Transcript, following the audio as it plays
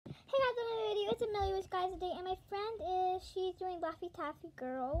this guy's a date, and my friend she's doing Laffy Taffy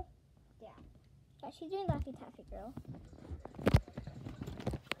Girl. Yeah. Yeah, she's doing Laffy Taffy Girl.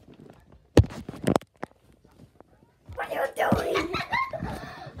 What are you doing?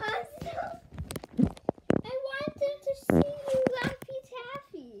 I wanted to see you Laffy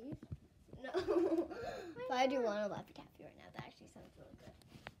Taffy. No. But I do want a Laffy Taffy right now. That actually sounds really good.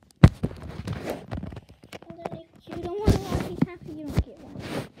 And then if you don't want a Laffy Taffy, you don't get one.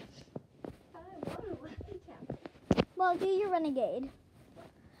 I want a Laffy Taffy. Well, do your Renegade.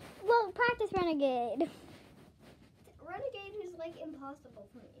 Well, practice Renegade. Renegade is like impossible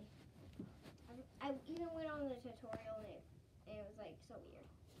for me. I even went on the tutorial and it was like so weird.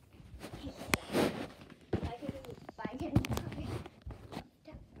 I could buy it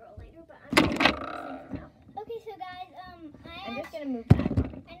girl later, but I'm gonna do this now. Okay, so guys, I'm just gonna move that.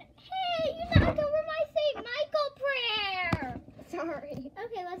 Hey, you knocked over my Saint Michael prayer. Sorry.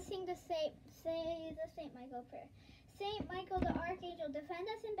 Okay, let's sing the Saint Michael prayer. Saint Michael the Archangel, defend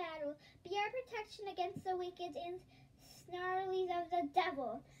us in battle. Be our protection against the wicked and snarlies of the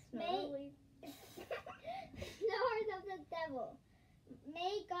devil. Snarls of the devil.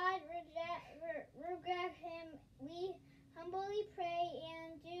 May God regret him. We humbly pray,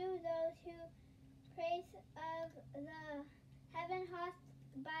 and do those who praise of the heaven host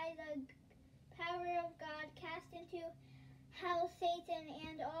by the power of God cast into hell Satan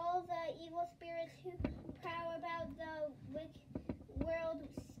and all the evil spirits who prowl about the world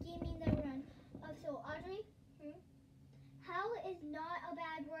scheming the ruin of soul. Audrey, hell is not a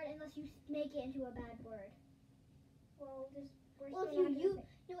bad word unless you make it into a bad word.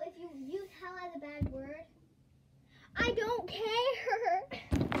 If you use hell as a bad word, I don't care.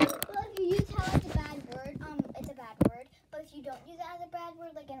 Well, if you use hell as a bad word, it's a bad word. But if you don't use it as a bad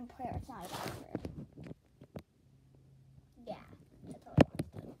word, like in a prayer, it's not a bad word. Yeah, that's all I want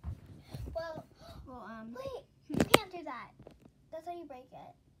to do. Well, wait, you can't do that. That's how you break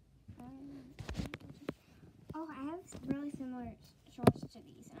it. Oh, I have really similar shorts to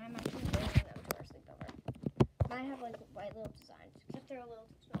these, and I'm actually wearing them for our sleepover. Mine have like white little designs, except they're a little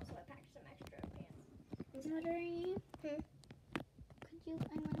too small, so I packed some extra pants. Audrey, I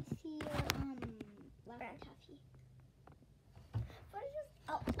want to see your Laffy Taffy. What is this?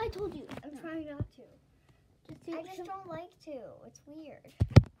 Oh, I told you. I'm trying not to. I just So don't like to. It's weird.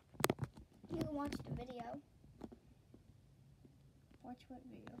 you can watch the video. Watch what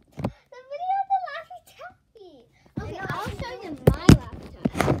video? The video of the Laffy Taffy. Okay, know, I'll I show can you do my Laffy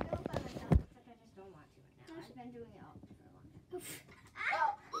Taffy. I don't know by myself, except I just don't want to right now. I've been doing it all for a long time.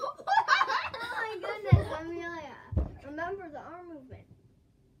 Oh my goodness, Amelia. Remember the arm movement.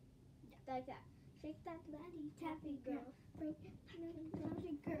 Like that. Shake that Laffy Taffy girl. Break that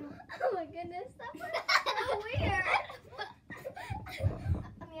Laffy girl. Oh my goodness, that was so weird.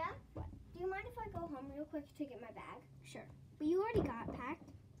 Amelia, do you mind if I go home real quick to get my bag? Sure. But you already got packed.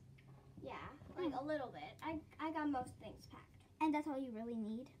 Yeah, like a little bit. I got most things packed. And that's all you really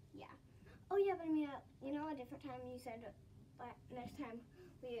need? Oh yeah, but Amelia, you know a different time you said next time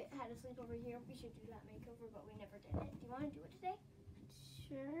we had a sleepover here, we should do that makeover, but we never did it. Do you want to do it today?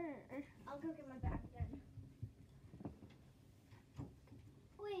 Sure. I'll go get my bag then.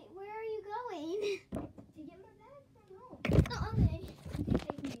 Wait, where are you going? To get my bag from home. Oh, okay. You can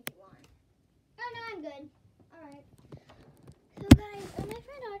take me if you want. Oh, no, I'm good. Alright. So, guys, my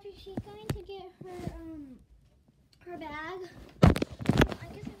friend Audrey, she's going to get her bag. I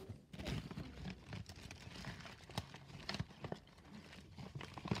guess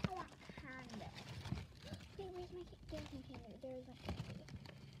I want candy. Wait, where's my candy container? There's my candy.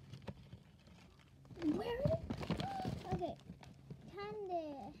 Where is it? Okay. Candy.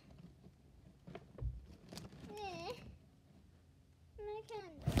 My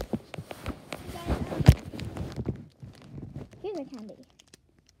candy. Guys, here's a candy.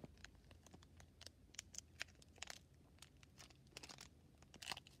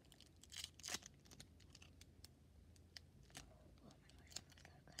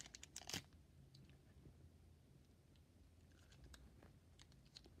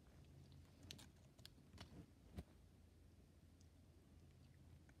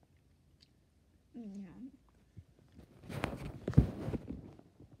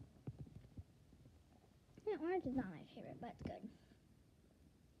 Yeah, orange is not my favorite, but it's good.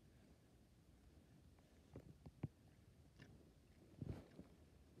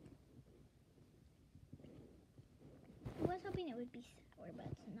 I was hoping it would be sour, but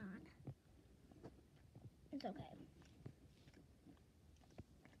it's not. It's okay.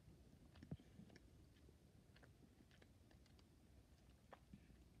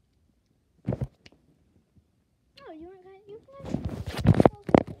 Oh, you want you can have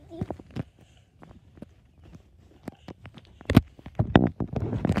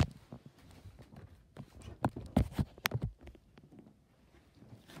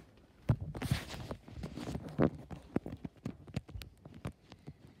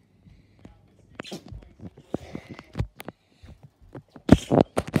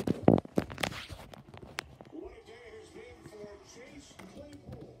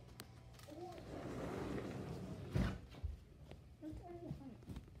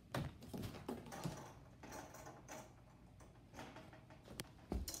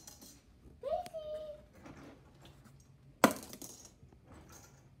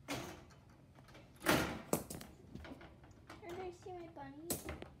see my bunny?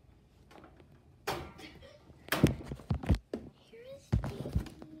 Here is Daisy.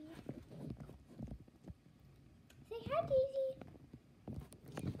 Say hi, Daisy.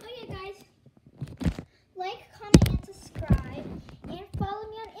 Oh yeah, guys. Like, comment, and subscribe. And follow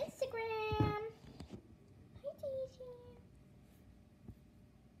me on Instagram. Hi, Daisy.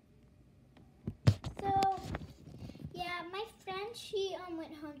 So, yeah, my friend, she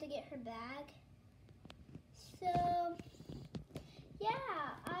went home to get her bag. So, yeah,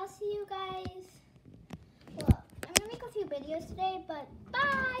 I'll see you guys. Well, I'm gonna make a few videos today, but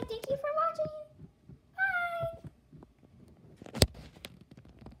bye. Thank you for watching. Bye.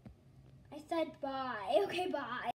 I said bye. Okay, bye.